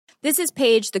This is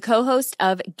Paige, the co-host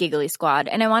of Giggly Squad,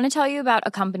 and I want to tell you about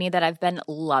a company that I've been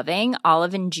loving,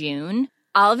 Olive & June.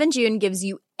 Olive & June gives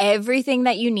you everything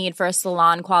that you need for a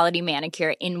salon-quality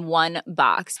manicure in one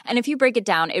box. And if you break it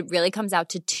down, it really comes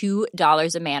out to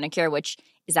 $2 a manicure, which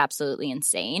is absolutely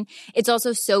insane. It's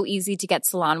also so easy to get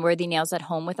salon-worthy nails at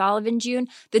home with Olive & June.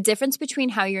 The difference between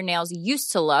how your nails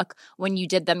used to look when you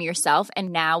did them yourself and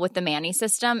now with the Mani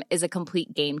system is a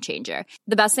complete game changer.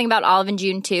 The best thing about Olive &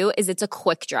 June, too, is it's a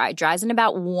quick dry. Dries in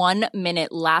about 1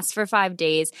 minute, lasts for 5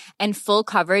 days, and full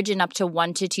coverage in up to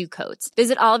 1 to 2 coats.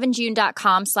 Visit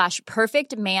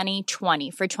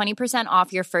oliveandjune.com/perfectmani20 for 20%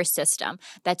 off your first system.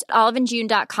 That's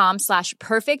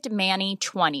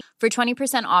oliveandjune.com/perfectmani20 for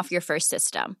 20% off your first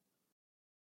system.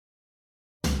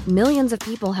 Millions of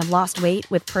people have lost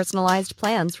weight with personalized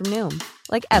plans from Noom.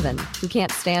 Like Evan, who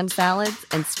can't stand salads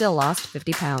and still lost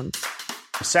 50 pounds.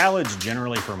 Salads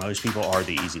generally for most people are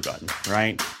the easy button,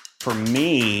 right? For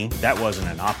me, that wasn't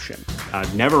an option. I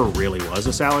never really was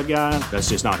a salad guy. That's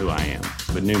just not who I am.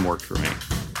 But Noom worked for me.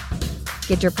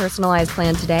 Get your personalized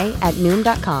plan today at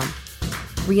Noom.com.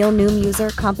 Real Noom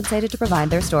user compensated to provide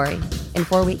their story. In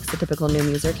 4 weeks, the typical Noom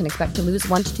user can expect to lose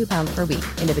 1 to 2 pounds per week.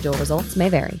 Individual results may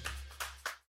vary.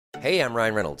 Hey, I'm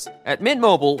Ryan Reynolds. At Mint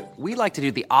Mobile, we like to do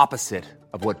the opposite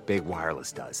of what Big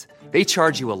Wireless does. They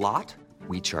charge you a lot,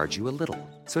 we charge you a little.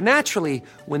 So naturally,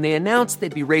 when they announced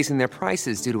they'd be raising their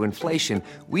prices due to inflation,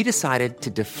 we decided to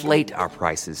deflate our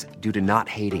prices due to not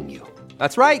hating you.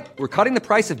 That's right. We're cutting the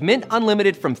price of Mint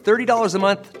Unlimited from $30 a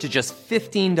month to just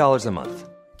 $15 a month.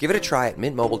 Give it a try at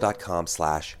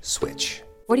mintmobile.com/switch.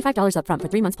 $45 up front for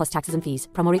 3 months plus taxes and fees.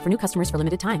 Promo rate for new customers for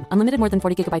limited time. Unlimited more than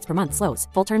 40 gigabytes per month. Slows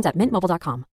full terms at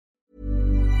mintmobile.com.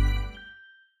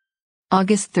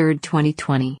 August 3rd,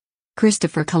 2020.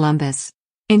 Christopher Columbus.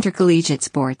 Intercollegiate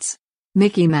sports.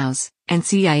 Mickey Mouse, and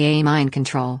CIA mind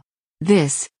control.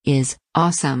 This is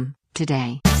Awesome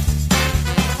Today.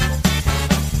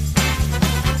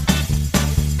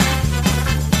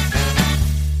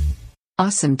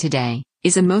 Awesome Today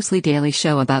is a mostly daily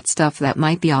show about stuff that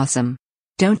might be awesome.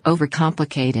 Don't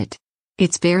overcomplicate it.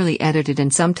 It's barely edited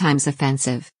and sometimes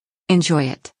offensive. Enjoy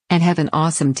it, and have an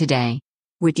awesome today.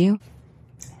 Would you?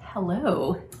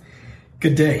 Hello.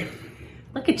 Good day.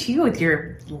 Look at you with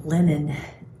your linen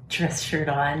dress shirt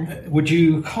on. Would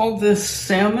you call this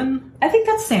salmon? I think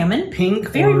that's salmon. Pink?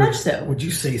 Very much so. Would you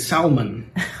say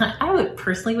salmon? I would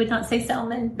not say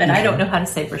salmon, but I don't know how to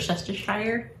say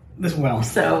Worcestershire. Well,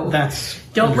 so that's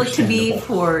don't look to me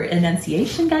for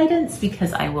enunciation guidance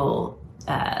because I will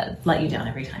let you down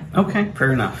every time. Okay,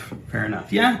 fair enough. Fair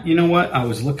enough. Yeah, you know what? I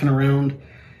was looking around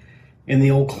in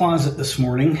the old closet this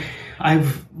morning.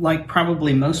 I've, like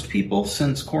probably most people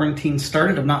since quarantine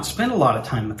started, I've not spent a lot of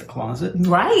time at the closet.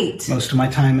 Right. Most of my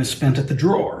time is spent at the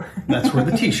drawer. That's where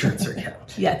the t-shirts are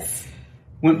kept. Yes.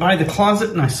 Went by the closet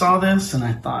and I saw this and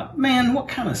I thought, man, what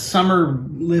kind of summer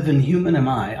living human am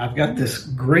I? I've got this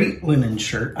great linen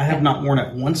shirt. I have not worn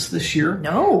it once this year.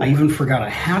 No. I even forgot I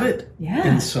had it. Yeah.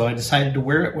 And so I decided to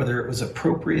wear it whether it was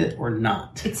appropriate or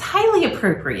not. It's highly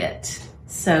appropriate.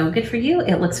 So good for you.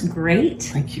 It looks great.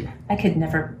 Thank you. I could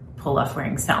never pull off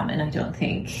wearing salmon, I don't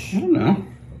think. I don't know.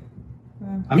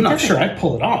 I'm not sure I'd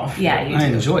pull it off. Yeah, you do. I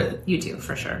enjoy it. You do,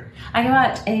 for sure. I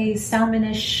got a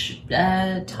salmonish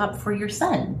top for your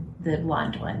son, the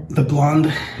blonde one. The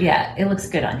blonde? Yeah, it looks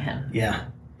good on him. Yeah.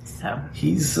 So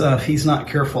he's if he's not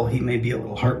careful, he may be a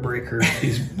little heartbreaker.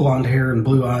 He's blonde hair and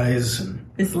blue eyes. And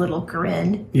his little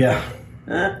grin. Yeah.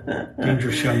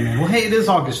 Dangerous young man. Well, hey, it is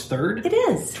August 3rd. It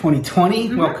is. 2020.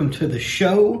 Mm-hmm. Welcome to the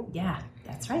show. Yeah,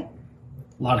 that's right.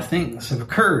 A lot of things have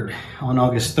occurred on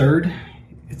August 3rd.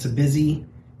 It's a busy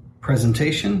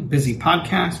presentation, busy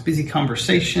podcast, busy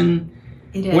conversation.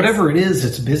 It is. Whatever it is,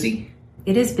 it's busy.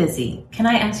 It is busy. Can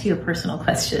I ask you a personal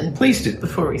question? Please do.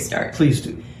 Before we start. Please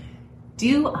do.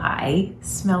 Do I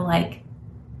smell like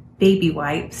baby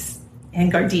wipes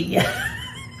and gardenia?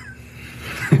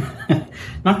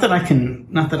 Not that I can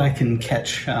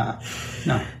catch. No.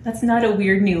 That's not a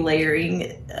weird new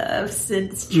layering of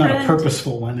scents trend. Not a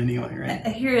purposeful one anyway, right?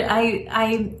 Here,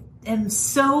 I am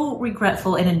so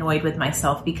regretful and annoyed with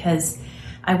myself because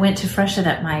I went to freshen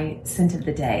up my scent of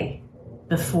the day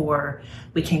before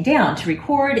we came down to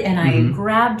record, and I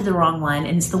grabbed the wrong one,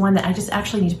 and it's the one that I just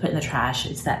actually need to put in the trash.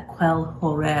 It's that Quelle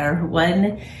Horaire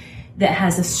one that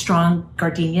has a strong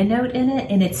gardenia note in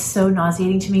it, and it's so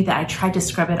nauseating to me that I tried to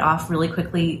scrub it off really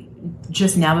quickly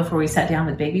just now before we sat down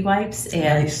with baby wipes,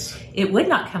 and it would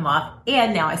not come off,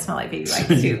 and now I smell like baby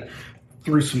wipes too.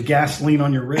 threw some gasoline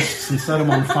on your wrists and set them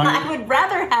on fire. I would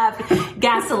rather have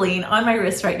gasoline on my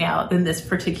wrist right now than this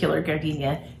particular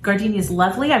gardenia. Gardenia is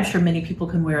lovely. I'm sure many people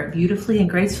can wear it beautifully and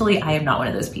gracefully. I am not one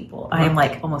of those people. I am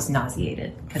like almost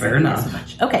nauseated because I use it so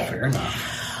much. Okay. Fair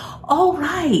enough. All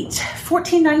right.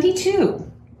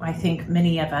 1492. I think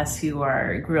many of us who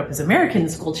grew up as American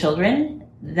school children,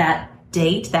 that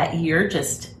date, that year,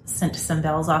 just sent some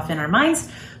bells off in our minds.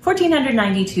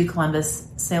 1492, Columbus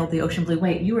sailed the ocean blue.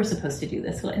 Wait, you were supposed to do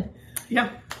this one.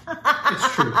 Yeah,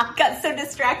 it's true. I got so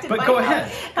distracted by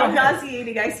how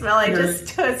nauseating I smell. I just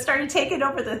started taking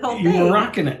over the whole thing. You were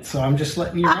rocking it, so I'm just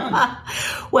letting you run.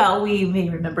 Well, we may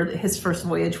remember that his first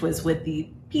voyage was with the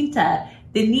Pinta,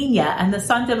 the Nina, and the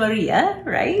Santa Maria,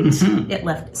 right? Mm-hmm. It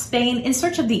left Spain in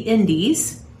search of the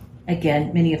Indies.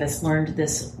 Again, many of us learned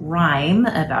this rhyme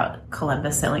about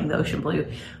Columbus sailing the ocean blue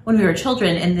when we were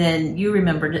children. And then you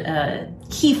remembered a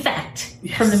key fact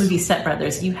from the movie Step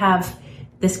Brothers. You have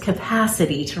this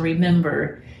capacity to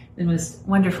remember the most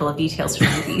wonderful of details from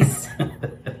movies.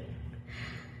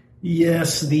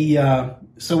 Yes.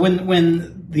 So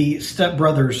when the Step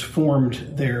Brothers formed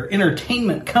their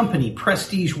entertainment company,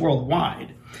 Prestige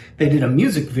Worldwide, they did a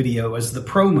music video as the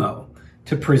promo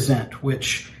to present,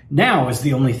 which now is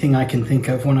the only thing I can think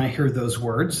of when I hear those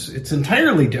words. It's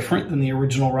entirely different than the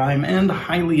original rhyme and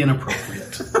highly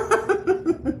inappropriate.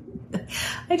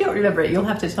 I don't remember it. You'll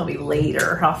have to tell me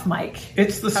later off mic.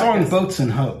 It's the song Boats and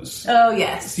Hoes. Oh,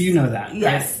 yes. So you know that,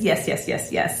 yes,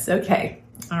 right? Yes. Okay.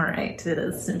 All right. It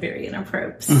is very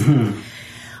inappropriate. Mm-hmm.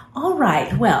 All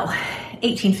right. Well,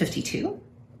 1852,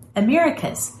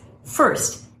 America's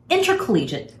first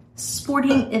intercollegiate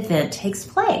sporting event takes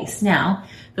place. Now,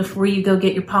 before you go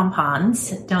get your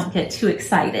pom-poms, don't get too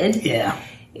excited. Yeah.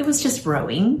 It was just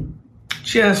rowing.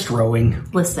 Just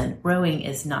rowing. Listen, rowing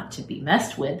is not to be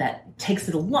messed with. That takes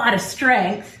a lot of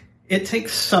strength. It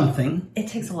takes something. It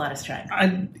takes a lot of strength.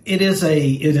 It is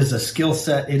a skill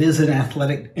set. It is an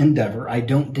athletic endeavor. I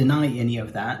don't deny any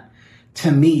of that.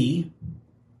 To me,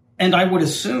 and I would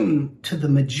assume to the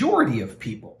majority of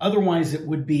people, otherwise it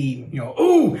would be,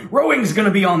 oh, rowing's going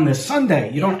to be on this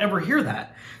Sunday. You don't ever hear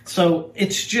that. So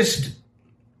it's just,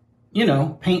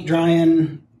 paint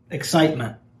drying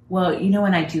excitement. Well,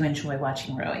 when I do enjoy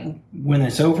watching rowing. When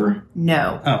it's over?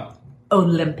 No. Oh.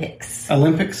 Olympics.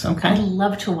 Olympics? Okay. I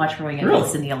love to watch rowing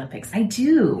events in the Olympics. I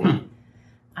do.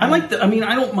 I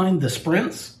don't mind the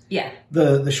sprints. Yeah.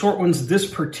 The short ones,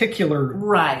 this particular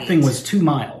thing was 2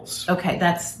 miles. Okay,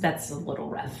 that's a little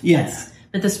rough. Yes.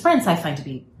 But the sprints I find to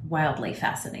be wildly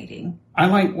fascinating. I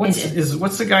like, what's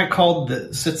the guy called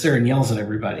that sits there and yells at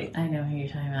everybody? I know who you're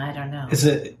talking about. I don't know. Is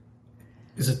it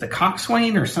the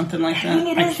coxswain or something like that? I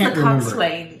think it is the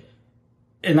coxswain.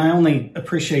 And I only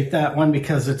appreciate that one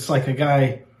because it's like a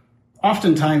guy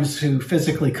oftentimes who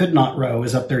physically could not row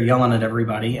is up there yelling at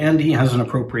everybody, and he has an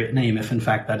appropriate name if in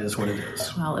fact that is what it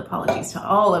is. Well, apologies to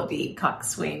all of the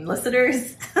coxswain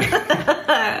listeners.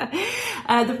 The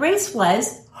race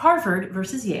was Harvard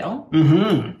versus Yale.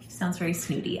 Mm-hmm. Sounds very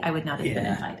snooty. I would not have been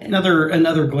invited.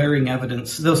 Another glaring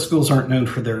evidence. Those schools aren't known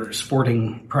for their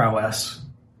sporting prowess.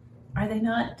 Are they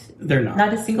not? They're not.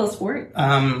 Not a single sport?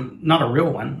 Not a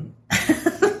real one.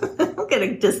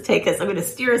 I'm going to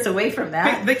steer us away from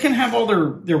that. They can have all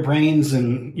their brains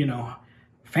and,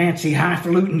 fancy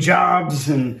highfalutin jobs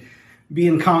and be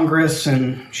in Congress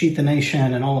and cheat the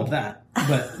nation and all of that.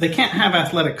 But they can't have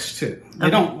athletics too. They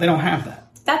don't have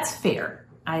that. That's fair.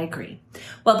 I agree.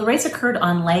 Well, the race occurred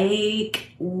on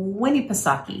Lake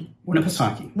Winnipesaukee.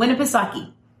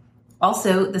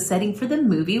 Also, the setting for the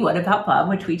movie What About Bob,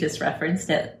 which we just referenced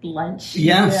at lunch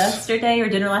yesterday or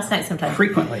dinner last night sometime.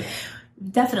 Frequently.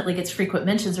 Definitely gets frequent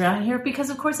mentions around here because,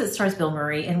 of course, it stars Bill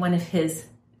Murray in one of his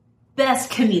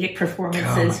best comedic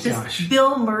performances. Just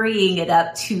Bill Murraying it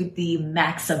up to the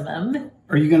maximum.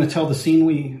 Are you going to tell the scene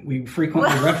we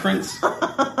frequently reference?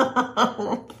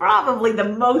 Probably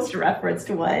the most referenced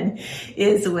one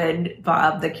is when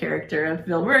Bob, the character of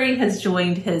Bill Murray, has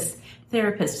joined his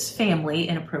therapist's family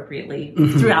inappropriately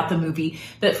throughout the movie,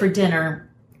 but for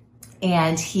dinner.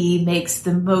 And he makes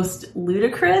the most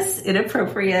ludicrous,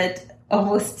 inappropriate,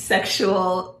 almost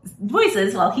sexual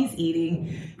noises while he's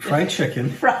eating fried chicken.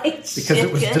 Because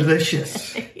it was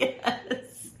delicious.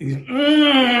 Yes.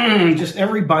 Just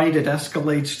every bite it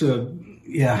escalates to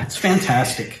it's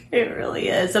fantastic. It really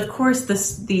is. Of course,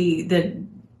 the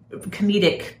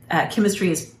comedic chemistry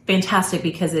is fantastic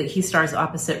because he stars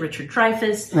opposite Richard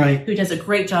Dreyfuss, who does a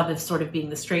great job of sort of being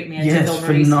the straight man to Bill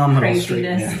Murray's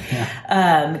craziness.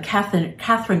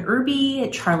 Catherine Irby,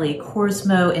 Charlie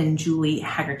Korsmo, and Julie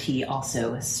Haggerty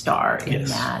also star in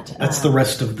that. That's the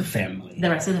rest of the family. The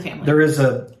rest of the family. There is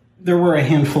There were a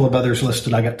handful of others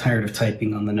listed. I got tired of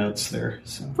typing on the notes there.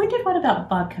 So. When did What About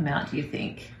Bob come out, do you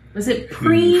think? Was it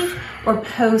pre or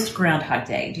post Groundhog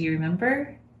Day? Do you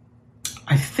remember?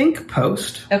 I think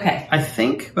post. Okay. I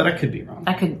think, but I could be wrong.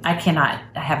 I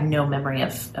have no memory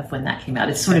of when that came out.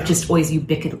 It's sort of just always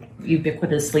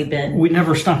ubiquitously been. We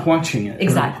never stopped watching it.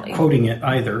 Exactly. Or quoting it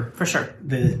either. For sure.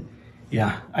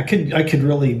 I could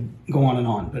really go on and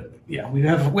on, but yeah, we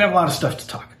have a lot of stuff to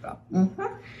talk about.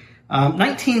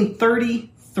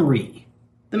 1933,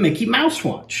 the Mickey Mouse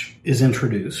watch is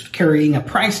introduced, carrying a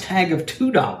price tag of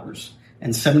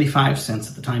 $2.75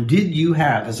 at the time. Did you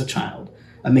have, as a child,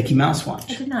 a Mickey Mouse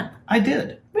watch? I did not. I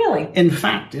did. Really? In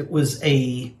fact, it was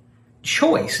a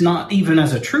choice, not even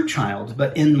as a true child,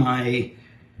 but in my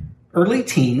early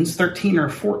teens, 13 or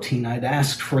 14, I'd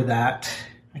asked for that.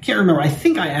 I can't remember. I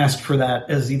think I asked for that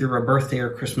as either a birthday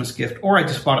or Christmas gift, or I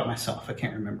just bought it myself. I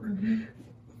can't remember. Mm-hmm.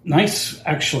 Nice,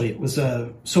 actually. It was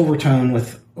a silver tone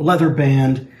with a leather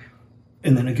band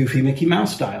and then a goofy Mickey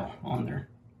Mouse dial on there.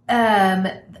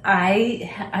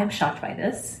 I'm shocked by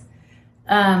this.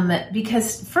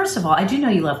 Because, first of all, I do know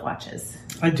you love watches.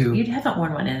 I do. You haven't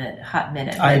worn one in a hot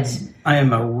minute. I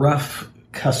am a rough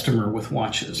customer with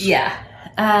watches. Yeah.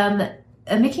 A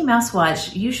Mickey Mouse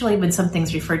watch, usually when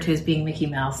something's referred to as being Mickey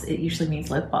Mouse, it usually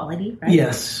means low quality, right?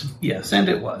 Yes, and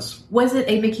it was. Was it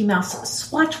a Mickey Mouse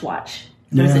Swatch watch?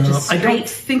 No, was it just straight? I don't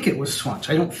think it was Swatch.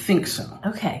 I don't think so.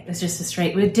 Okay, it was just a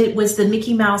straight. Was the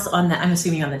Mickey Mouse on the, I'm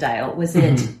assuming on the dial, was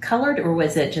it colored or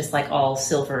was it just like all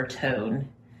silver tone?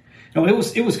 No, it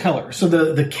was color. So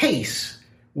the case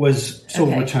was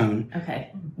silver tone. Okay.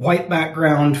 White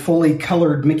background, fully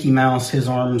colored Mickey Mouse. His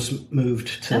arms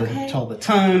moved to tell the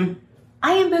time.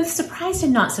 I am both surprised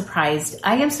and not surprised.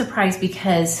 I am surprised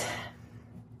because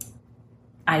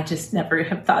I just never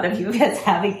have thought of you as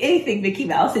having anything Mickey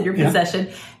Mouse in your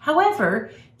possession. However,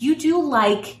 you do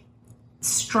like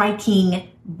striking,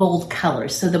 bold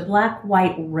colors. So the black,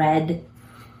 white, red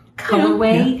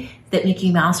colorway that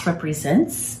Mickey Mouse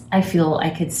represents, I feel I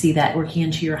could see that working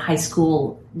into your high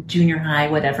school, junior high,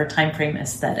 whatever time frame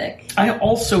aesthetic. I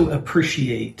also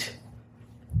appreciate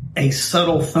a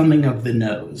subtle thumbing of the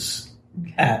nose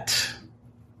at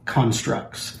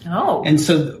constructs. Oh. And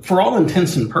so for all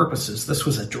intents and purposes, this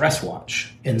was a dress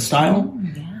watch in style,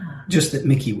 just that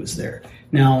Mickey was there.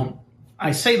 Now,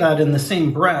 I say that in the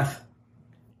same breath.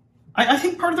 I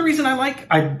think part of the reason I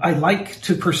like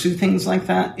to pursue things like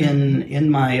that in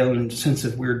my own sense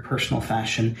of weird personal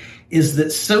fashion is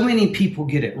that so many people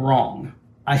get it wrong.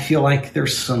 I feel like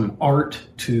there's some art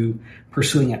to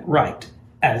pursuing it right.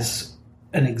 As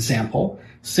an example,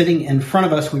 sitting in front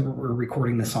of us, we were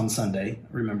recording this on Sunday,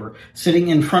 remember, sitting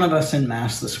in front of us in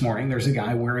Mass this morning, there's a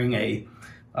guy wearing a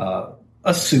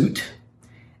suit,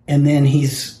 and then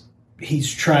he's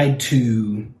tried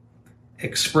to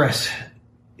express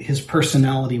his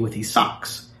personality with these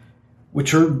socks,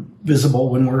 which are visible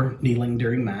when we're kneeling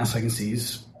during Mass. I can see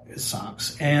his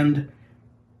socks, and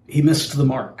he missed the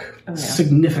mark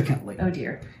significantly. Oh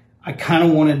dear. I kind of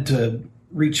wanted to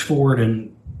reach forward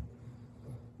and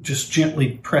just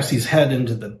gently press his head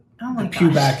into the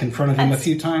pew back in front of him a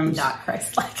few times. Not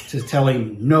Christ-like. To tell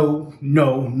him, no,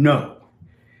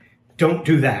 don't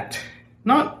do that.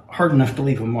 Not hard enough to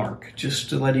leave a mark, just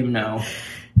to let him know.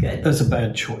 Good. That's a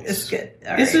bad choice. It's good.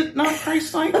 All Is it not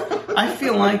Christ-like? I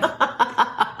feel like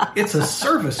it's a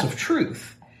service of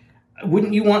truth.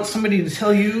 Wouldn't you want somebody to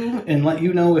tell you and let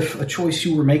you know if a choice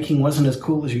you were making wasn't as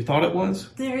cool as you thought it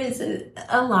was? There is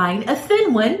a line, a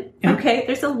thin one. Yeah. Okay,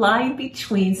 there's a line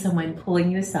between someone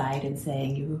pulling you aside and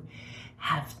saying you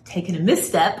have taken a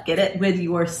misstep, get it, with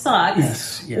your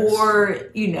socks, yes. Or,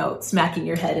 smacking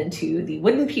your head into the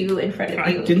wooden pew in front of you.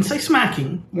 I didn't say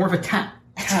smacking, more of a tap.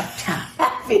 Tap.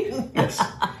 Yes.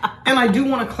 And I do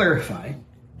want to clarify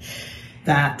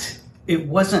that it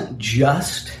wasn't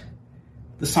just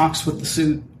the socks with the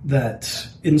suit that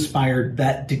inspired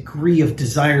that degree of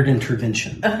desired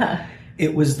intervention. Uh-huh.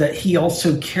 It was that he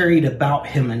also carried about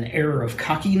him an air of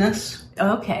cockiness.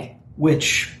 Okay.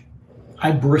 Which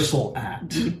I bristle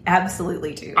at. You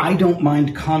absolutely do. I don't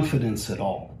mind confidence at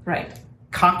all. Right.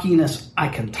 Cockiness I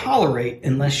can tolerate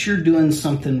unless you're doing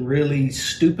something really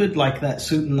stupid like that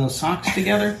suit and those socks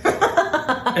together.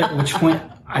 At which point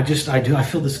I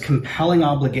feel this compelling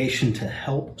obligation to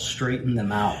help straighten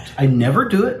them out. I never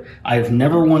do it. I've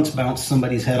never once bounced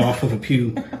somebody's head off of a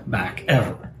pew back,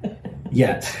 ever.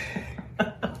 Yet.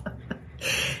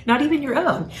 Not even your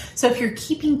own. So if you're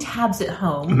keeping tabs at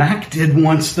home. Mac did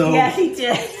once, though. Yeah, he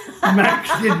did.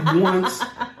 Mac did once.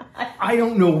 I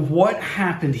don't know what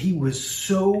happened. He was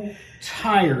so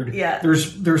tired. Yeah.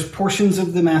 There's portions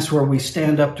of the Mass where we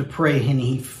stand up to pray, and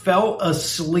he fell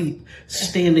asleep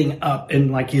standing up,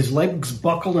 and like his legs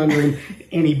buckled under him,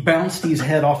 and he bounced his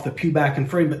head off the pew back and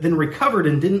frame, but then recovered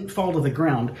and didn't fall to the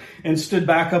ground, and stood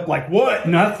back up like, what,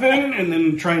 nothing? And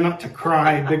then trying not to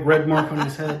cry, big red mark on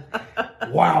his head.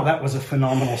 Wow, that was a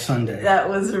phenomenal Sunday. That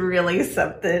was really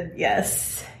something,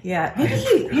 yes. Yeah,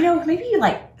 maybe you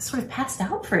like sort of passed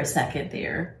out for a second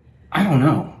there. I don't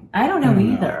know. I don't know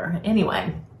either.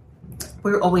 Anyway,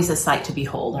 we're always a sight to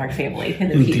behold, our family in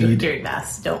the pew during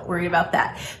Mass. Don't worry about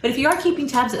that. But if you are keeping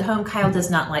tabs at home, Kyle does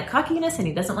not like cockiness and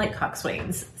he doesn't like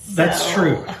cockswains. So. That's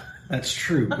true. That's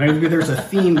true. Maybe there's a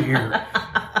theme here.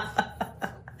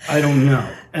 I don't know.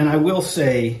 And I will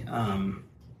say,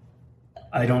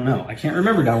 I don't know. I can't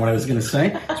remember now what I was going to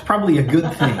say. It's probably a good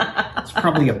thing. It's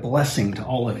probably a blessing to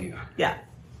all of you. Yeah.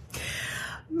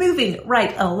 Moving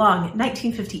right along,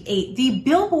 1958, the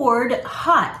Billboard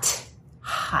Hot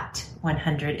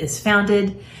 100 is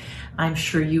founded. I'm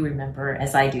sure you remember,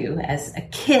 as I do, as a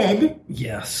kid.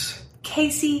 Yes.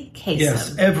 Casey Kasem.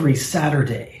 Yes, every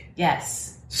Saturday.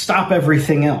 Yes. Stop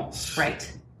everything else.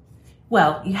 Right.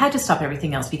 Well, you had to stop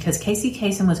everything else because Casey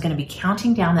Kasem was going to be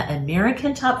counting down the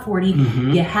American Top 40.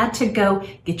 Mm-hmm. You had to go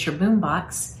get your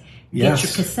boombox, get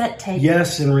your cassette tape.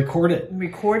 Yes, and record it.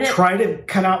 Record it. Try to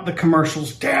cut out the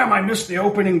commercials. Damn, I missed the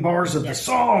opening bars of the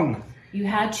song. You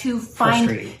had to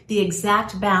find the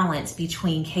exact balance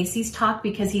between Casey's talk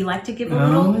because he liked to give a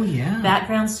little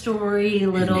background story,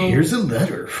 little... And here's a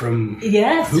letter from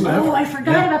whoever. Oh, I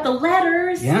forgot about the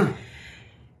letters. Yeah.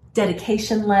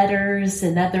 Dedication letters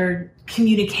and other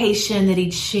communication that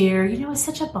he'd share. You know, it's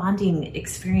such a bonding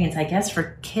experience, I guess,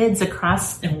 for kids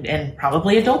across, and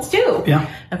probably adults too,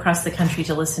 across the country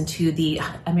to listen to the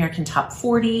American Top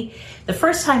 40. The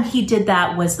first time he did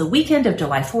that was the weekend of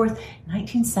July 4th,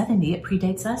 1970. It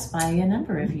predates us by a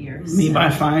number of years. Me by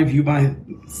 5, you by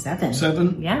 7.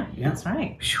 7? Yeah, that's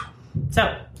right.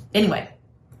 So, anyway,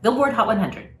 Billboard Hot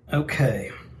 100. Okay.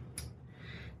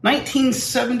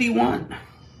 1971.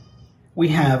 We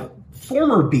have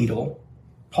former Beatle,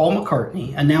 Paul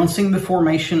McCartney, announcing the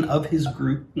formation of his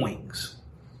group Wings.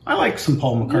 I like some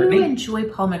Paul McCartney. You enjoy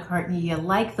Paul McCartney. You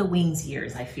like the Wings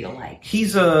years, I feel like.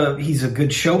 He's a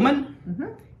good showman. Mm-hmm.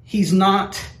 He's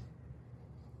not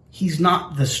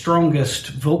the strongest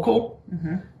vocal,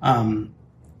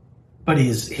 but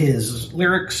his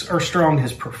lyrics are strong.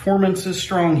 His performance is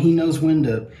strong. He knows when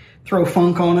to throw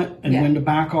funk on it and when to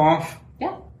back off.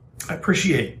 I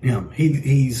appreciate him.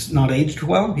 He's not aged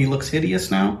well. He looks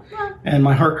hideous now. Yeah. And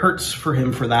my heart hurts for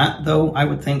him for that, though I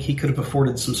would think he could have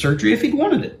afforded some surgery if he'd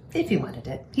wanted it. If he wanted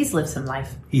it. He's lived some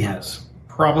life. He has.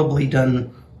 Probably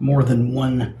done more than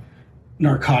one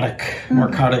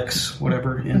narcotics,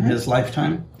 whatever, in his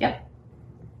lifetime. Yep.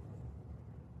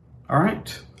 All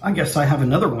right. I guess I have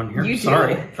another one here. You do.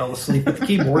 Sorry. Fell asleep at the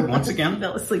keyboard once again.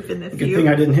 Fell asleep in the Good thing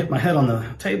I didn't hit my head on the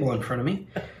table in front of me.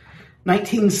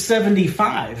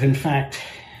 1975, in fact,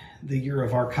 the year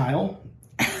of our Kyle.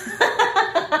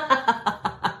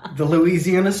 The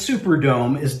Louisiana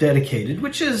Superdome is dedicated,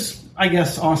 which is, I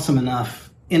guess, awesome enough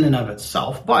in and of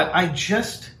itself. But I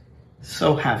just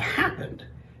so have happened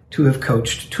to have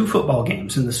coached 2 football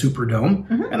games in the Superdome,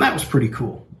 and that was pretty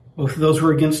cool. Both of those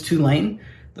were against Tulane.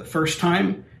 The first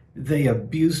time, they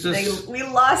abused us. We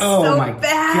lost my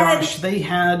bad. Gosh,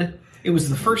 it was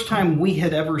the first time we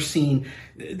had ever seen.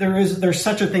 There's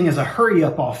such a thing as a hurry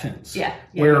up offense,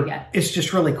 where it's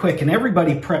just really quick, and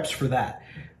everybody preps for that.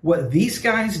 What these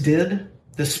guys did,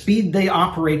 the speed they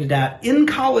operated at in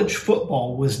college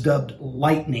football was dubbed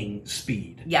lightning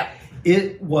speed. Yep,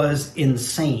 it was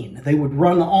insane. They would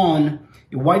run on.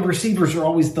 Wide receivers are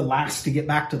always the last to get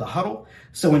back to the huddle,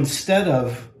 so instead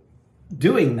of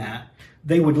doing that,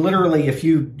 they would literally, if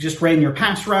you just ran your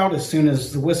pass route, as soon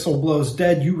as the whistle blows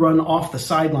dead, you run off the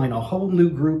sideline. A whole new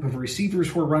group of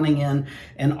receivers were running in,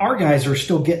 and our guys are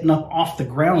still getting up off the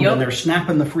ground, and they're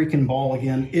snapping the freaking ball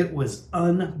again. It was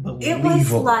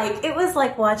unbelievable. It was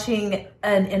like watching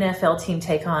an NFL team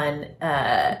take on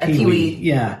a Pee-wee.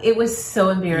 Yeah. It was so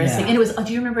embarrassing. And it was,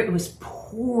 do you remember, it was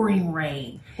pouring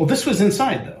rain. Well, this was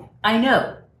inside, though. I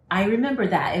know. I remember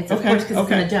that. It's, of course, because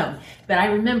it's in a dome. But I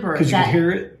remember that. Because you could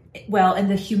hear it? Well, and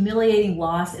the humiliating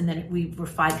loss, and then we were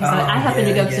fine. Because I happened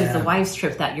to go because it was the wife's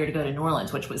trip that year to go to New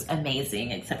Orleans, which was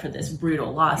amazing, except for this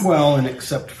brutal loss. Well, and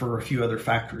except for a few other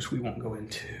factors we won't go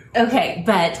into. Okay,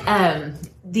 but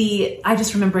I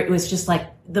just remember it was just like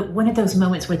one of those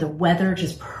moments where the weather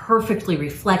just perfectly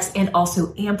reflects and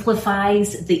also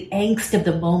amplifies the angst of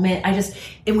the moment.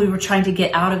 And we were trying to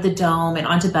get out of the dome and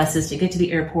onto buses to get to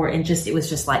the airport, and it was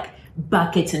just like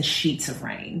buckets and sheets of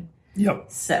rain. Yep.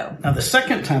 So now the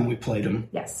second time we played them,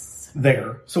 yes,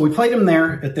 there. So we played them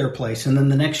there at their place. And then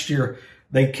the next year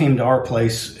they came to our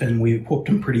place and we whooped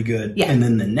them pretty good. Yeah. And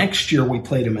then the next year we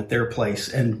played them at their place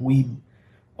and we,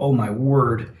 oh my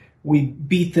word, we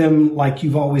beat them like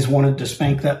you've always wanted to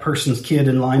spank that person's kid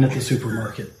in line at the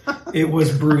supermarket. It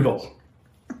was brutal.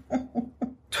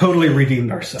 Totally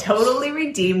redeemed ourselves. Totally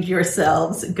redeemed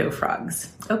yourselves. Go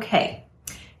Frogs. Okay.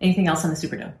 Anything else on the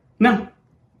Superdome? No.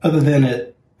 Other than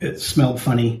it smelled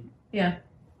funny. Yeah.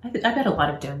 I bet a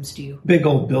lot of domes do. Big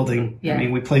old building. Yeah. I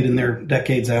mean, we played in there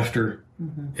decades after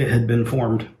it had been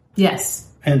formed. Yes.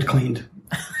 And cleaned.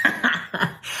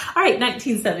 All right,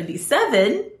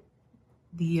 1977,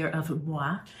 the year of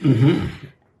moi. Mm-hmm.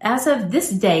 As of this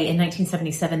day in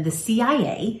 1977, the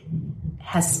CIA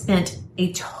has spent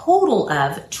a total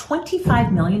of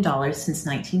 $25 million since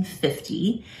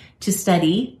 1950 to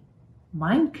study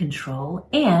mind control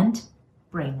and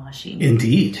brainwashing.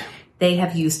 Indeed. They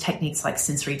have used techniques like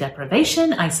sensory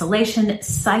deprivation, isolation,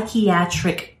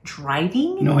 psychiatric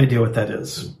driving. No idea what that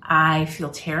is. I feel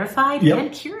terrified Yep.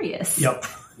 and curious. Yep.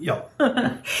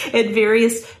 And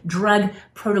various drug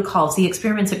protocols. The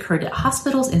experiments occurred at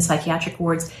hospitals, in psychiatric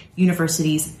wards,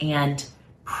 universities, and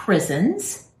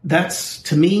prisons. That's,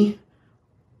 to me,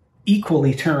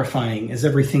 equally terrifying as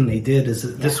everything they did, is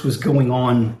that this was going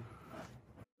on.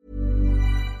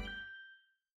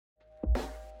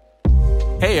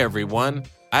 Hey everyone,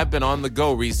 I've been on the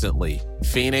go recently.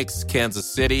 Phoenix,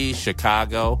 Kansas City,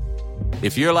 Chicago.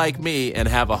 If you're like me and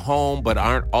have a home but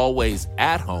aren't always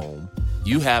at home,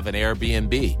 you have an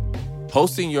Airbnb.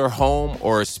 Hosting your home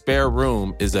or a spare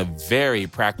room is a very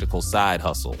practical side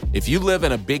hustle. If you live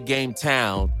in a big game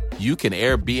town, you can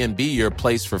Airbnb your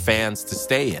place for fans to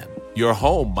stay in. Your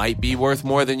home might be worth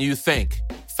more than you think.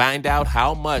 Find out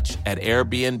how much at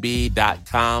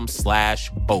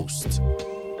airbnb.com/host.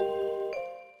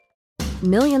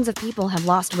 Millions of people have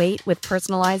lost weight with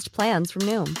personalized plans from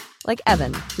Noom. Like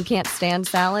Evan, who can't stand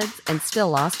salads and still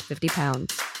lost 50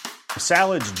 pounds.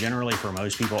 Salads generally for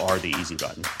most people are the easy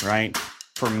button, right?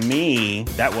 For me,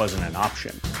 that wasn't an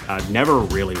option. I never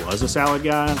really was a salad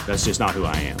guy. That's just not who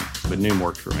I am. But Noom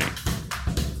worked for me.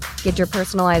 Get your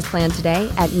personalized plan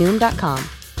today at Noom.com.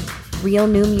 Real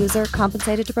Noom user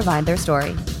compensated to provide their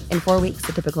story. In 4 weeks,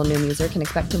 the typical Noom user can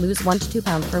expect to lose 1 to 2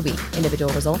 pounds per week.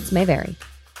 Individual results may vary.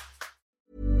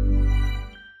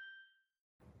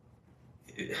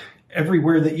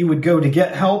 Everywhere that you would go to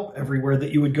get help, everywhere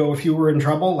that you would go if you were in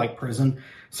trouble, like prison,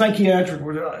 psychiatric,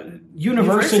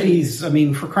 universities. I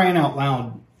mean, for crying out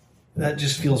loud, that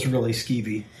just feels really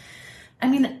skeevy. I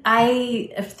mean, I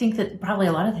think that probably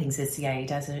a lot of things that CIA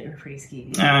does are pretty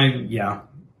skeevy. Yeah,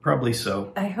 probably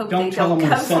so. I hope Don't they tell don't them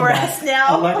we come said for that. us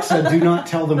now. Alexa, do not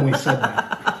tell them we said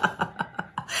that.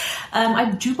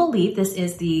 I do believe this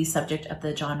is the subject of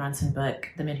the John Ronson book,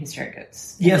 The Men Who Stare at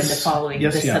Goats. Yes. And the following,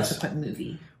 Yes, the yes. subsequent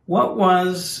movie. What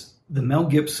was the Mel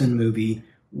Gibson movie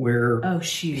where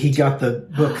he got the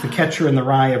book The Catcher in the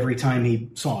Rye every time he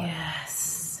saw it?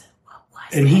 Yes. What was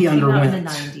And it? he It came out underwent in the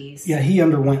 90s. Yeah, he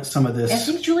underwent some of this. I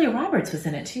think Julia Roberts was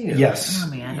in it too. Yes. Oh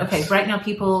man. Yes. Okay. Right now,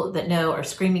 people that know are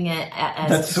screaming it as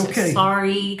That's okay.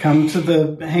 Sorry. Come to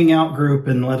the hangout group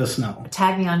and let us know.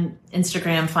 Tag me on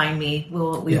Instagram. Find me.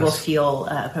 We Yes. will feel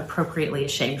appropriately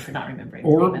ashamed for not remembering the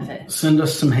Or name of it. send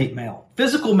us some hate mail.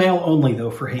 Physical mail only,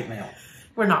 though, for hate mail.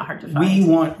 We're not hard to find. We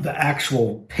want the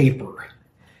actual paper.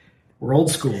 We're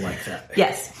old school like that.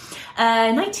 Yes.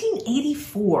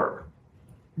 1984.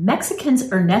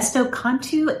 Mexicans Ernesto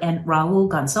Cantu and Raul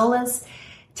Gonzalez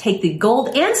take the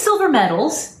gold and silver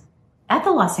medals at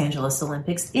the Los Angeles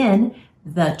Olympics in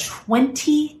the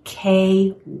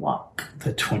 20K walk.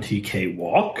 The 20K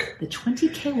walk? The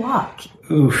 20K walk.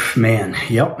 Oof, man.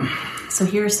 Yep. So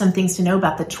here are some things to know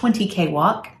about the 20K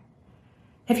walk.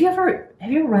 Have you ever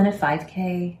run a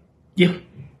 5K? Yeah. Have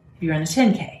you run a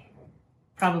 10K?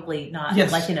 Probably not.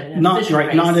 Yes. Like in a not official right.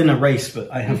 race. Not in a race, but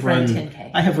I have You've run run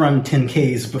 10K. I have run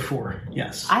 10Ks before.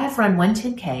 Yes. I have run one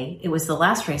 10K. It was the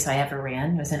last race I ever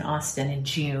ran. It was in Austin in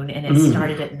June, and it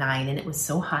started at 9, and it was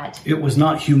so hot. It was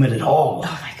not humid at all.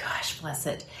 Oh my gosh, bless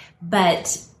it.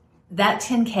 But that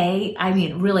 10K, I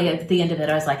mean, really at the end of it,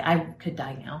 I was like, I could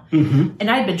die now. Mm-hmm. And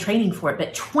I had been training for it,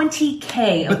 but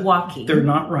 20K of walking. They're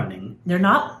not running. They're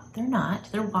not.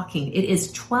 They're walking. It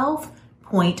is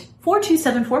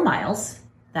 12.4274 miles,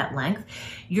 that length.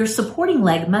 Your supporting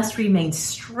leg must remain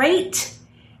straight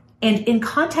and in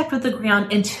contact with the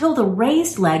ground until the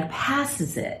raised leg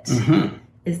passes it. Mm-hmm.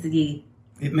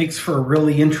 It makes for a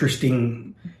really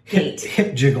interesting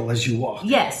hip jiggle as you walk.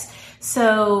 Yes.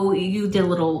 So you did a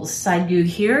little side view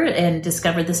here and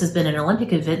discovered this has been an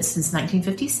Olympic event since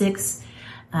 1956.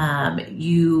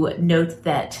 You note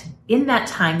that in that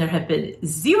time there have been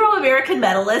 0 American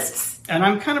medalists. And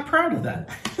I'm kind of proud of that.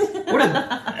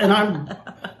 And I'm,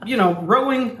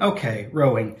 rowing. Okay,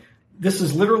 rowing. This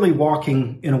is literally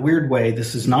walking in a weird way.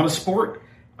 This is not a sport.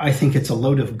 I think it's a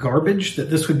load of garbage that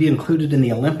this would be included in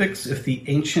the Olympics. If the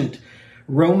ancient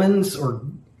Romans or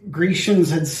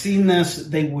Grecians had seen this,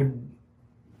 they would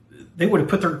have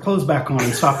put their clothes back on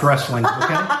and stopped wrestling,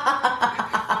 okay?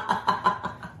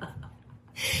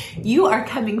 You are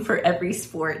coming for every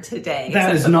sport today.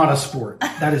 That is not a sport.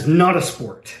 That is not a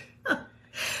sport.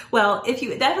 Well, if you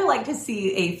would ever like to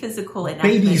see a physical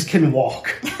enactment... Babies can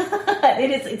walk.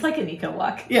 It's like a Nico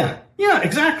walk. Yeah,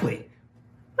 exactly.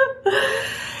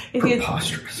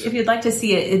 Preposterous. If you'd like to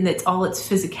see it in all its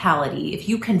physicality, if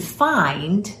you can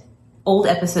find old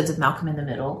episodes of Malcolm in the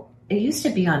Middle... It used to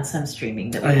be on some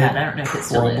streaming that we had. I don't know if it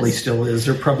still is. Probably still is.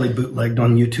 They're probably bootlegged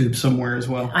on YouTube somewhere as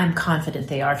well. I'm confident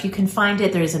they are. If you can find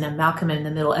it, there's a Malcolm in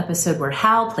the Middle episode where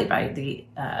Hal, played by the,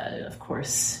 of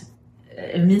course,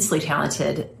 immensely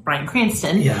talented Bryan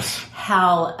Cranston. Yes.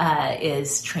 Hal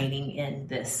is training in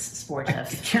this sport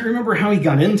of... I can't remember how he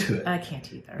got into it. I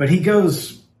can't either. But he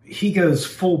goes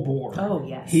full bore. Oh,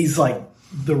 yes. He's like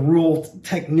the rule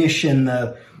technician,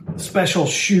 the special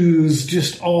shoes,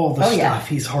 just all the stuff. Yeah.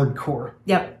 He's hardcore.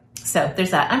 Yep. So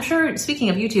there's that. I'm sure, speaking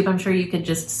of YouTube, I'm sure you could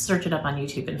just search it up on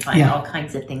YouTube and find all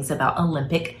kinds of things about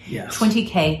Olympic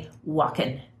 20K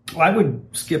walking. Well, I would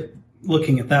skip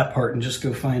looking at that part and just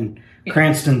go find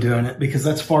Cranston doing it, because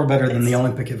that's far better than the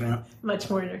Olympic event.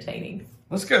 Much more entertaining.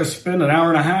 Let's go spend an hour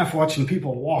and a half watching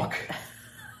people walk.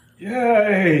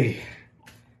 Yay.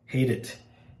 Hate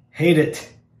it.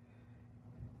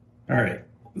 All right.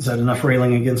 Is that enough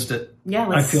railing against it? Yeah,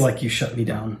 I feel like you shut me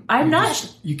down.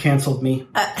 You canceled me.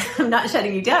 I'm not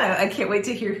shutting you down. I can't wait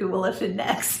to hear who will offend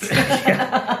next.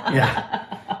 Yeah.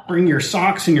 Bring your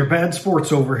socks and your bad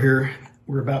sports over here.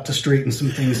 We're about to straighten some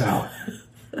things out.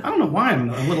 I don't know why I'm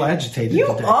a little agitated you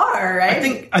today. You are,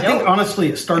 right? I think honestly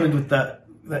it started with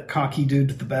that cocky dude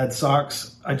with the bad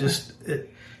socks.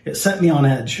 It set me on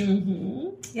edge. Mm-hmm.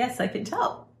 Yes, I can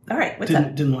tell. All right, what's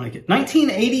up? Didn't like it.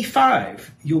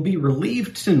 1985, you'll be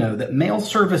relieved to know that mail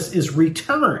service is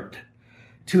returned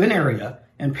to an area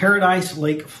in Paradise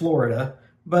Lake, Florida,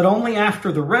 but only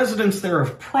after the residents there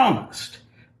have promised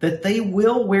that they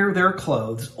will wear their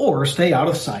clothes or stay out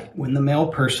of sight when the mail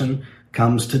person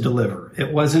comes to deliver.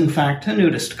 It was, in fact, a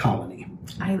nudist colony.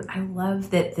 I love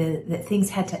that that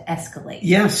things had to escalate.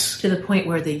 Yes. To the point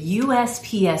where the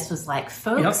USPS was like,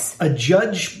 folks... Yep. A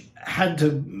judge had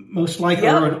to, most likely,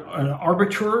 or an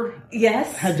arbiter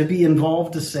had to be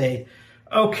involved to say,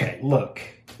 okay, look.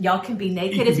 Y'all can be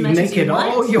naked as much as you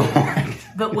want. All you want.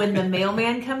 But when the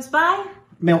mailman comes by...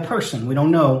 Mail person, we don't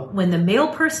know. When the mail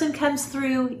person comes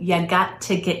through, you got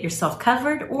to get yourself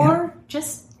covered or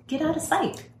just get out of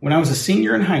sight. When I was a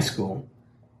senior in high school,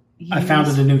 I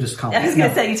founded a nudist colony. I was going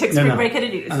to say, you took spring break at a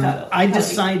nudist colony. I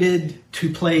decided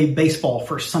to play baseball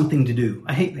for something to do.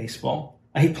 I hate baseball.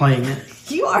 I hate playing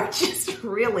it. You are just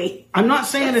really... I'm not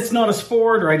saying it's not a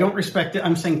sport or I don't respect it.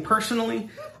 I'm saying personally,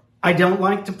 I don't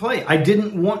like to play. I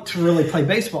didn't want to really play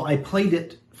baseball. I played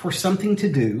it for something to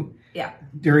do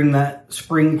during that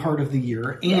spring part of the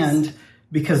year. And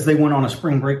because they went on a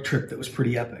spring break trip that was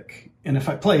pretty epic. And if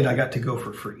I played, I got to go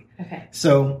for free. Okay.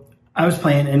 So I was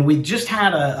playing, and we just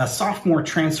had a sophomore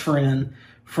transfer in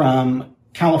from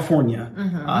California,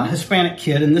 a Hispanic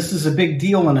kid, and this is a big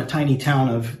deal in a tiny town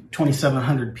of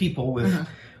 2,700 people with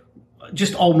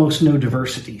just almost no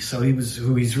diversity. So he's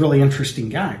a really interesting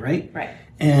guy, right? Right.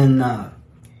 And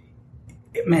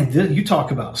man, you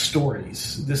talk about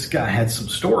stories. This guy had some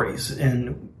stories,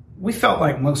 and we felt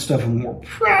like most of them were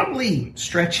probably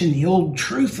stretching the old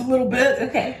truth a little bit.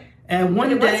 Okay. And one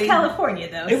day, it was California,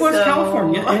 though. It was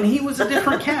California, and he was a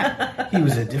different cat. He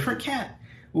was a different cat.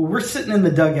 Well, we're sitting in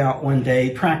the dugout one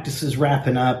day, practice is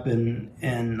wrapping up, and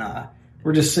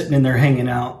we're just sitting in there hanging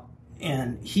out,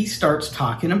 and he starts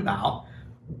talking about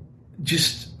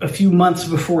just a few months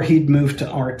before he'd moved to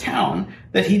our town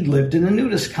that he'd lived in a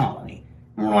nudist colony.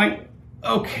 And we're like,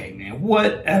 okay, man,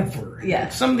 whatever. Yeah.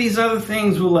 Some of these other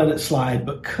things we'll let it slide,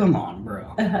 but come on,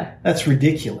 bro. That's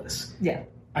ridiculous. Yeah.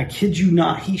 I kid you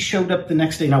not. He showed up the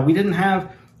next day. Now, we didn't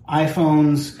have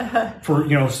iPhones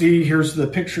for, see, here's the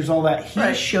pictures, all that.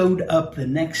 He showed up the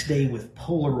next day with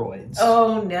Polaroids.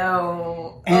 Oh,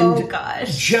 no. And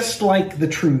gosh. Just like the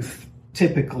truth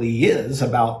typically is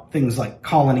about things like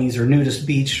colonies or nudist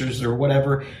beaches or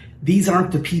whatever, these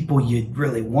aren't the people you'd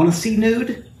really want to see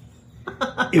nude.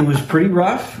 It was pretty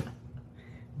rough.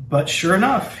 But sure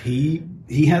enough, he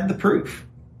had the proof.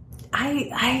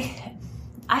 I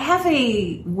have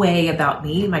a way about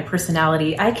me, my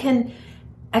personality. I can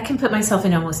can put myself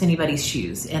in almost anybody's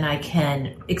shoes, and I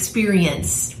can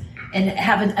experience and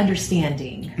have an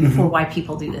understanding for why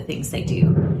people do the things they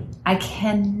do. I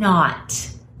cannot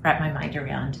wrap my mind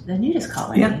around the nudist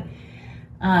colony.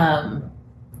 Yeah.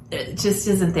 It just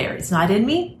isn't there. It's not in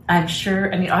me. I'm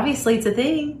sure. I mean, obviously it's a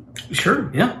thing. Sure,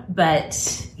 yeah.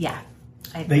 But, yeah.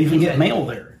 They even get mail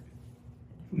there.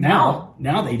 Now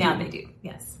they do. Now they do,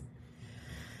 yes.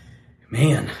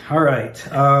 Man, all right.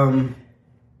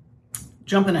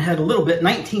 Jumping ahead a little bit,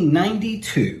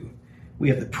 1992, we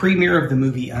have the premiere of the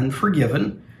movie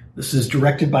Unforgiven. This is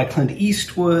directed by Clint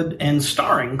Eastwood and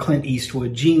starring Clint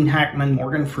Eastwood, Gene Hackman,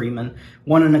 Morgan Freeman.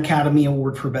 Won an Academy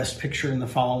Award for Best Picture in the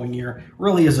following year.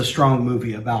 Really is a strong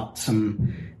movie about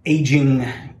some aging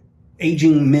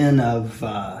men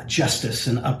of justice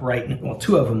and uprightness. Well,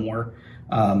 two of them were.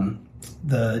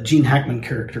 The Gene Hackman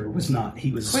character was not.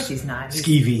 He was. Of course he's not.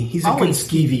 Skeevy. He's a good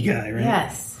skeevy guy, right?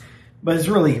 Yes. But it's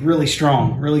really, really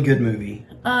strong. Really good movie.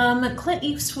 Clint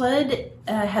Eastwood,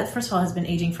 first of all, has been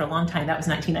aging for a long time. That was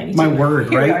 1992. My word,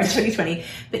 Here right? we are, 2020.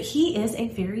 But he is a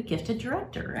very gifted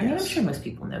director. I mean, I'm sure most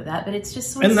people know that, but it's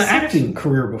just sort of... And the acting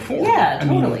career before. Yeah,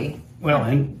 totally.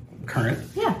 And current.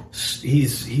 Yeah.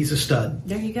 He's a stud.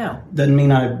 There you go. Doesn't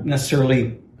mean I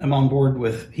necessarily am on board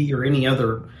with he or any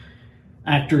other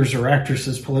actors or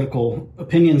actresses' political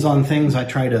opinions on things. I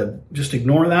try to just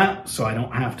ignore that so I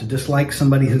don't have to dislike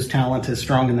somebody whose talent is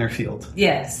strong in their field.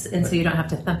 Yes, and so you don't have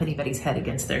to thump anybody's head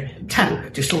against their...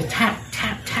 Tap, just a little tap,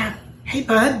 tap, tap. Hey,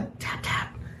 bud. Tap,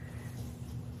 tap.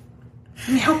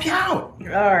 Let me help you out.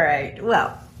 All right,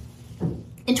 well...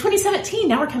 In 2017,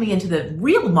 now we're coming into the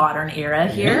real modern era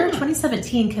here.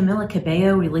 2017, Camila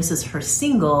Cabello releases her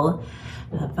single,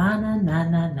 Havana Na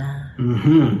Na Na.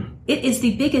 Mm-hmm. It is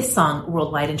the biggest song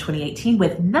worldwide in 2018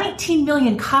 with 19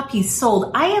 million copies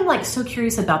sold. I am so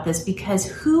curious about this because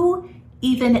who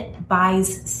even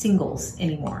buys singles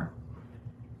anymore?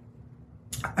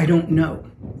 I don't know.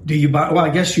 Do you buy? Well, I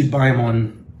guess you'd buy them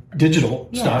on digital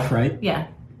stuff, right? Yeah.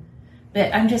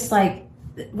 But I'm just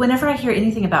whenever I hear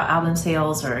anything about album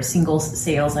sales or singles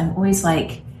sales, I'm always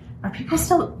like, are people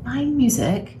still buying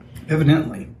music?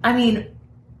 Evidently. I mean,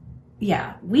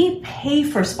 yeah, we pay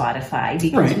for Spotify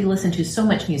because we listen to so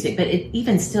much music, but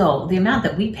even still, the amount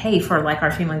that we pay for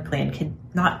our family plan could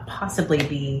not possibly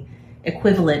be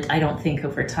equivalent, I don't think,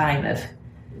 over time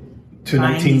to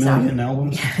 19 million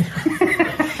albums.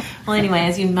 Well, anyway,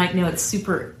 as you might know, it's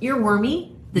super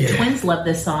earwormy. The twins love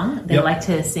this song. They like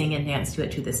to sing and dance to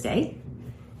it to this day.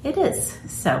 It is.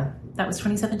 So that was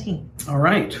 2017. All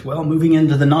right. Well, moving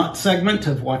into the not segment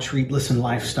of Watch, Read, Listen,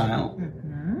 Lifestyle.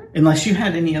 Mm-hmm. Unless you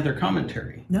had any other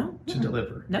commentary to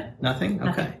deliver. No. Nothing?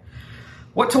 Okay.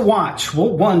 What to watch?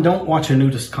 Well, one, don't watch a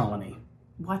nudist colony.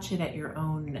 Watch it at your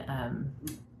own...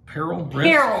 peril?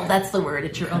 Peril, that's the word.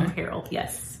 At your own peril,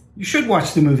 yes. You should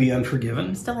watch the movie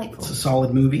Unforgiven. It's delightful. It's a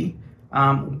solid movie.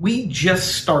 We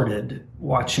just started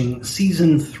watching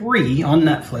season 3 on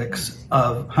Netflix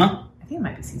of... I think it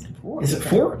might be season 4. Is it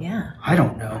 4? Yeah. I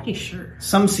don't know. Pretty sure.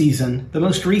 Some season, the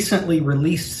most recently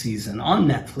released season on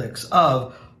Netflix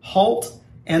of Halt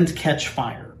and Catch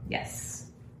Fire. Yes.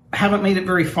 I haven't made it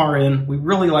very far in. We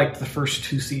really liked the first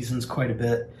 2 seasons quite a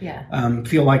bit. Yeah.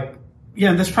 Feel like,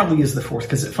 this probably is the 4th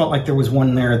because it felt like there was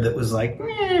one there that was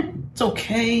it's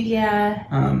okay.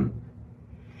 Yeah.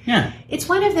 Yeah. It's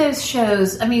one of those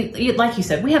shows, I mean, like you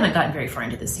said, we haven't gotten very far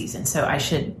into this season, so I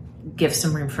should give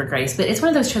some room for grace. But it's one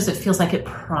of those shows that feels like it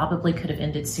probably could have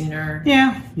ended sooner.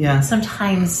 Yeah.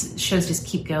 Sometimes shows just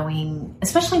keep going,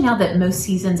 especially now that most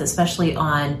seasons, especially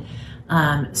on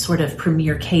sort of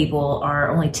premiere cable, are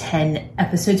only 10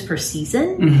 episodes per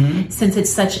season. Mm-hmm. Since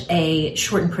it's such a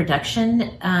shortened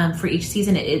production for each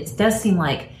season, it does seem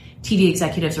like TV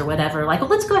executives or whatever, well,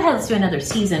 let's go ahead, let's do another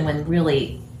season, when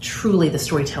really, truly the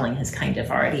storytelling has kind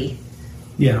of already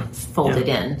folded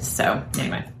in. So,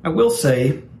 anyway. I will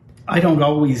say, I don't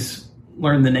always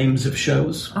learn the names of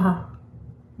shows. Uh-huh.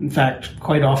 In fact,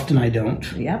 quite often I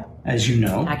don't. Yep. As you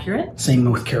know. Accurate.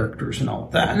 Same with characters and all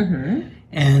of that. Mm-hmm.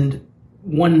 And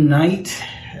one night,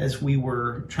 as we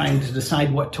were trying to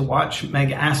decide what to watch, Meg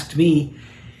asked me,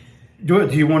 do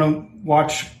you want to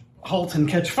watch Halt and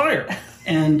Catch Fire?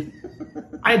 And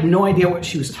I had no idea what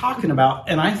she was talking about.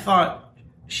 And I thought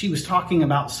she was talking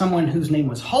about someone whose name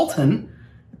was Halton,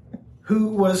 who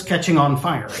was catching on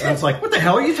fire. And I was like, what the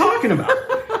hell are you talking about?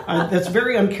 That's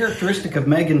very uncharacteristic of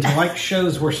Megan to like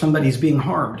shows where somebody's being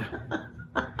harmed.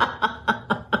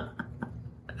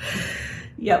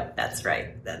 Yep, that's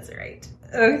right.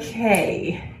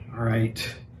 Okay. All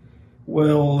right.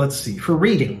 Well, let's see. For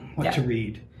reading, what to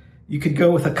read. You could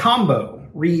go with a combo,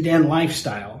 read and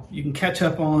lifestyle. You can catch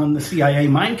up on the CIA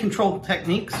mind control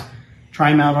techniques, try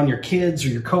them out on your kids or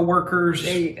your coworkers.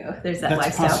 There you go. There's that That's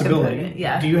lifestyle a possibility. component.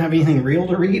 Yeah. Do you have anything real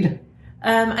to read?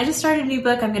 I just started a new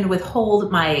book. I'm going to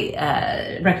withhold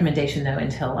my recommendation, though,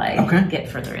 until I get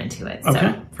further into it. Okay,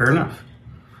 So, fair enough.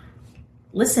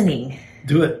 listening.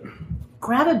 Do it.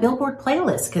 Grab a Billboard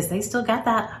playlist because they still got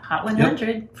that Hot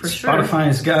 100 for sure.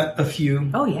 Spotify's got a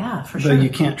few. Oh, yeah, for Though sure. you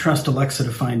can't trust Alexa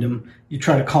to find them. You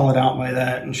try to call it out by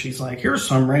that, and she's like, here's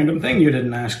some random thing you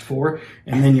didn't ask for.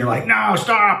 And then you're like, no,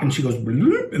 stop. And she goes,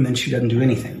 bloop, and then she doesn't do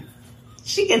anything.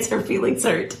 She gets her feelings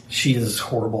hurt. She is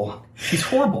horrible. She's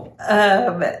horrible.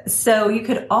 So you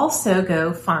could also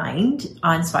go find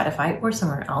on Spotify or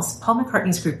somewhere else Paul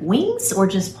McCartney's group Wings, or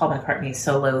just Paul McCartney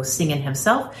solo singing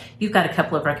himself. You've got a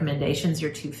couple of recommendations, your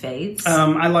two faves.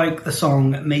 I like the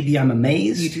song Maybe I'm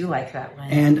Amazed. You do like that one.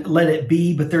 And Let It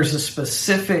Be, but there's a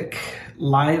specific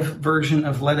live version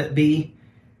of Let It Be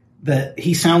that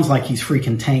he sounds like he's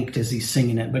freaking tanked as he's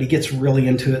singing it, but he gets really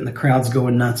into it and the crowd's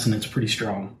going nuts and it's pretty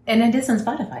strong. And it is on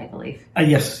Spotify, I believe.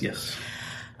 Yes.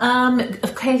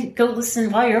 Okay, go listen,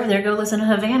 while you're over there, go listen to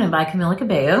Havana by Camila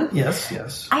Cabello.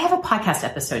 Yes. I have a podcast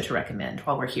episode to recommend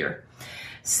while we're here.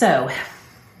 So,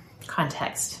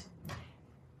 context.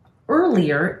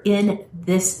 Earlier in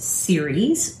this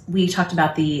series, we talked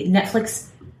about the Netflix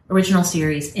original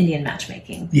series, Indian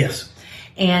Matchmaking. Yes.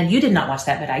 And you did not watch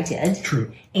that, but I did.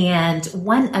 True. And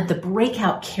one of the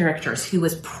breakout characters who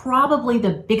was probably the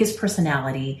biggest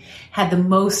personality, had the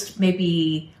most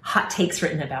maybe hot takes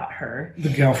written about her. The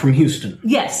gal from Houston.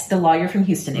 Yes, the lawyer from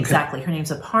Houston, exactly. Her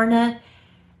name's Aparna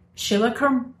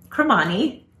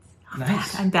Shivakramani.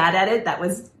 Nice. I'm bad at it. That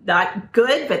was not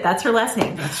good, but that's her last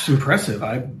name. That's impressive.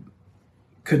 I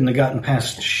couldn't have gotten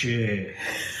past shit.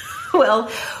 Well,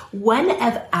 one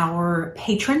of our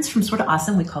patrons from Sorta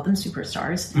Awesome, we call them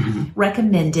superstars,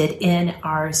 recommended in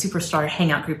our Superstar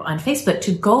Hangout group on Facebook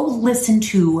to go listen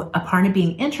to Aparna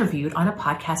being interviewed on a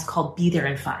podcast called Be There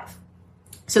in 5.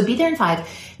 So Be There in 5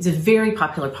 is a very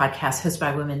popular podcast hosted by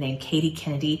a woman named Katie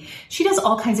Kennedy. She does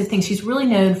all kinds of things. She's really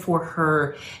known for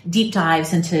her deep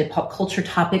dives into pop culture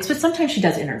topics, but sometimes she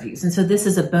does interviews. And so this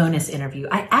is a bonus interview.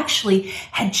 I actually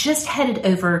had just headed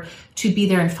over to Be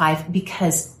There in 5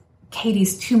 because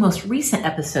Katie's two most recent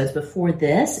episodes before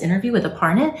this interview with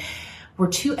Aparna were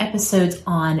 2 episodes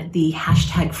on the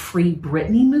hashtag Free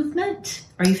Britney movement.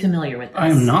 Are you familiar with this? I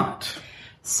am not.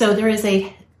 So there is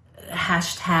a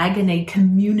hashtag and a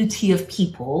community of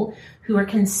people who are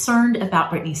concerned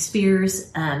about Britney Spears,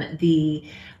 the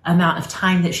amount of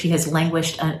time that she has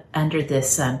languished under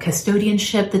this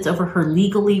custodianship that's over her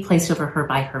legally, placed over her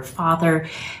by her father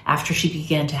after she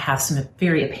began to have some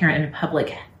very apparent and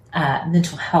public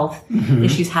mental health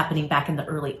issues happening back in the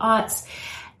early aughts.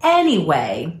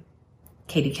 Anyway,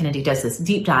 Katie Kennedy does this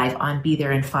deep dive on Be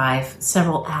There in 5,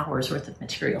 several hours worth of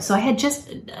material. So I had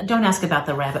don't ask about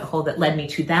the rabbit hole that led me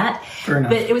to that. Fair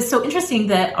enough. But it was so interesting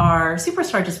that our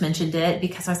superstar just mentioned it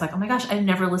because I was like, oh my gosh, I've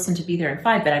never listened to Be There in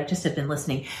 5, but I've just have been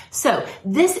listening. So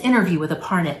this interview with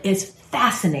Aparna is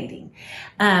fascinating.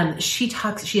 She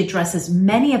addresses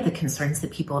many of the concerns that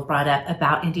people have brought up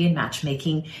about Indian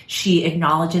matchmaking. She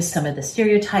acknowledges some of the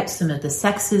stereotypes, some of the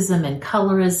sexism and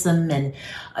colorism and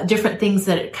different things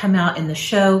that come out in the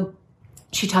show.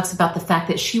 She talks about the fact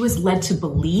that she was led to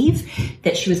believe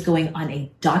that she was going on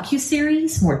a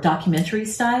docuseries, more documentary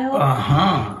style.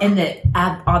 And that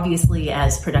obviously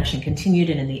as production continued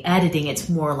and in the editing, it's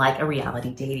more like a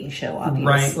reality dating show,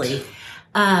 obviously. Right.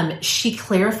 She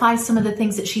clarifies some of the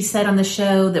things that she said on the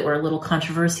show that were a little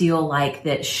controversial, like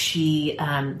that she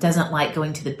doesn't like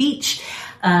going to the beach,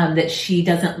 that she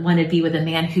doesn't want to be with a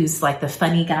man who's like the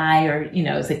funny guy or,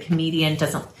 is a comedian,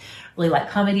 doesn't really like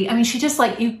comedy. I mean, she just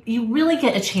you really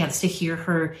get a chance to hear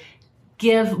her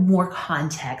give more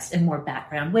context and more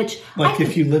background, which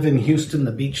if you live in Houston,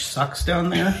 the beach sucks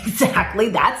down there. Exactly.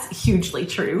 That's hugely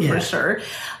true for sure.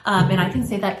 And I can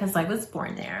say that because I was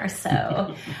born there.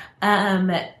 So,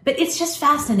 but it's just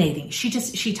fascinating.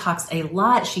 She talks a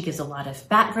lot. She gives a lot of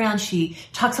background. She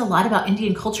talks a lot about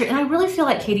Indian culture. And I really feel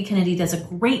like Katie Kennedy does a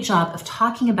great job of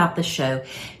talking about the show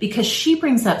because she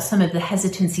brings up some of the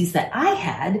hesitancies that I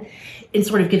had in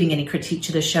sort of giving any critique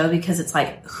to the show, because it's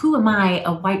like, who am I,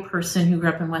 a white person who grew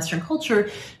up in Western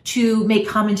culture, to make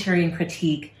commentary and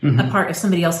critique a part of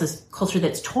somebody else's culture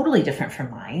that's totally different from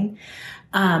mine?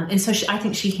 And so I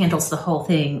think she handles the whole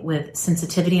thing with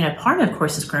sensitivity. And Aparna, of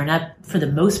course, has grown up for the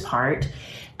most part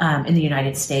in the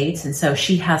United States. And so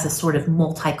she has a sort of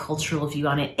multicultural view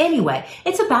on it. Anyway,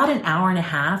 it's about an hour and a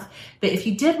half. But if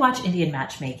you did watch Indian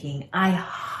Matchmaking, I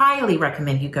highly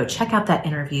recommend you go check out that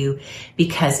interview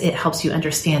because it helps you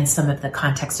understand some of the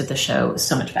context of the show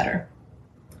so much better.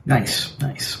 Nice.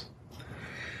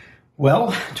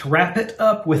 Well, to wrap it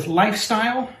up with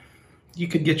lifestyle, you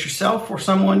could get yourself or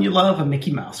someone you love a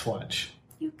Mickey Mouse watch.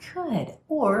 You could.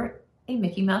 Or a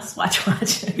Mickey Mouse watch.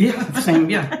 Yeah, same.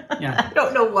 Yeah. I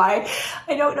don't know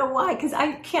why, because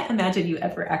I can't imagine you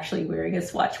ever actually wearing a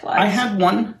Swatch watch. I had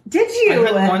one. Did you?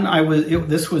 I had one.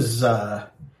 This was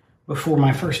before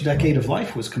my first decade of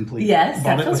life was complete. Yes,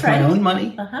 Bought that it with feels right. my own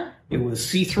money. Uh-huh. It was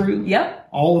see-through. Yep.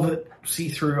 All of it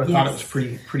see-through. I thought it was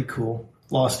pretty cool.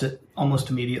 Lost it almost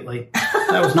immediately.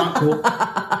 That was not cool.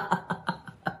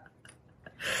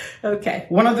 Okay.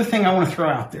 One other thing I want to throw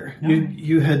out there.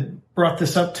 You had brought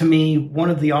this up to me. One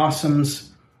of the awesomes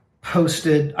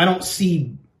posted, I don't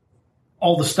see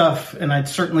all the stuff, and I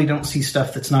certainly don't see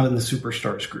stuff that's not in the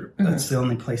Superstars group. Mm-hmm. That's the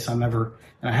only place I'm ever,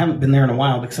 and I haven't been there in a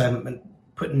while because I haven't been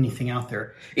putting anything out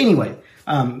there. Anyway,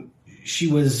 she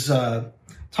was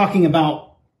talking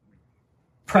about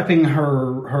prepping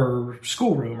her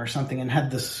schoolroom or something, and had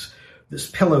this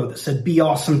pillow that said "Be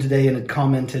awesome today," and had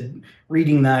commented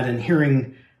reading that and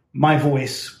hearing my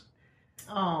voice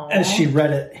as she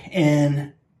read it,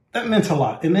 and that meant a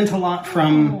lot. It meant a lot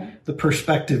from the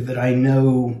perspective that I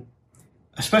know,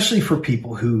 especially for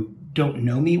people who don't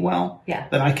know me well,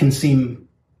 that I can seem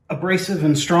abrasive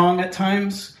and strong at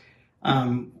times.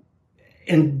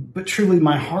 But truly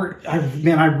my heart,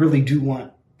 I really do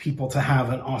want people to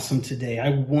have an awesome today. I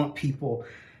want people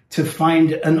to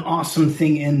find an awesome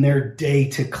thing in their day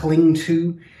to cling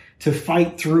to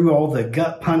fight through all the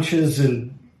gut punches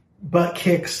and butt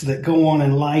kicks that go on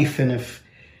in life. And if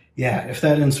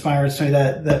that inspired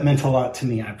somebody, that meant a lot to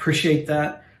me. I appreciate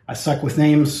that. I suck with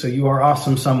names, so you are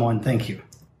awesome someone. Thank you.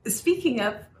 Speaking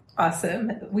of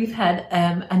awesome, we've had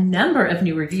a number of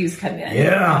new reviews come in.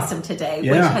 Yeah. Awesome today,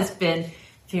 which has been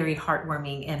very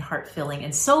heartwarming and heart-filling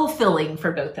and soul-filling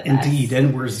for both of us. Indeed,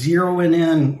 and we're zeroing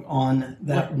in on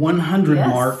that 100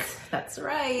 mark. That's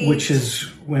right. Which is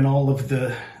when all of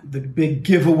the big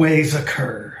giveaways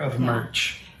occur of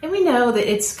merch. And we know that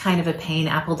it's kind of a pain.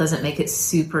 Apple doesn't make it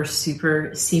super,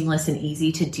 super seamless and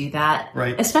easy to do that.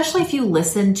 Right. Especially if you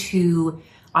listen to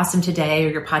Awesome Today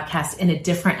or your podcast in a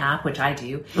different app, which I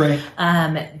do. Right.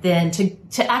 Then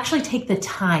to actually take the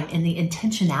time and the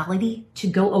intentionality to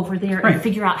go over there and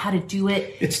figure out how to do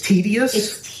it. It's tedious.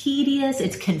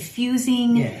 It's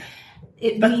confusing. Yeah.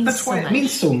 That's why it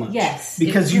means so much. Yes.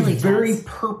 Because really you've very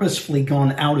purposefully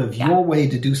gone out of your way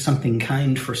to do something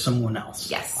kind for someone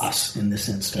else. Yes. Us in this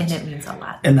instance. And it means a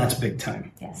lot. And that's big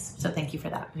time. Yes. So thank you for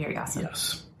that. Very awesome.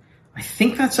 Yes. I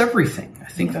think that's everything.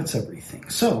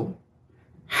 So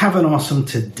have an awesome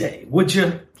today, would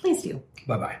you? Please do.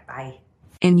 Bye-bye. Bye.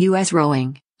 In U.S.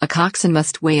 rowing, a coxswain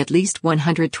must weigh at least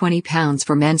 120 pounds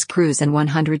for men's crews and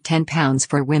 110 pounds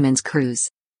for women's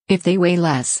crews. If they weigh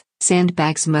less,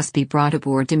 sandbags must be brought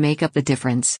aboard to make up the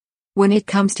difference. When it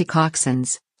comes to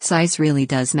coxswains, size really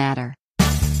does matter.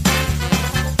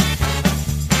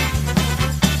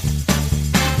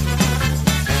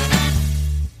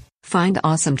 Find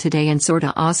Awesome Today and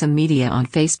Sorta Awesome Media on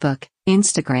Facebook,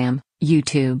 Instagram,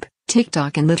 YouTube,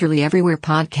 TikTok, and literally everywhere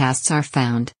podcasts are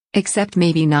found, except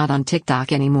maybe not on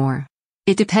TikTok anymore.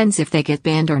 It depends if they get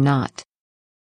banned or not.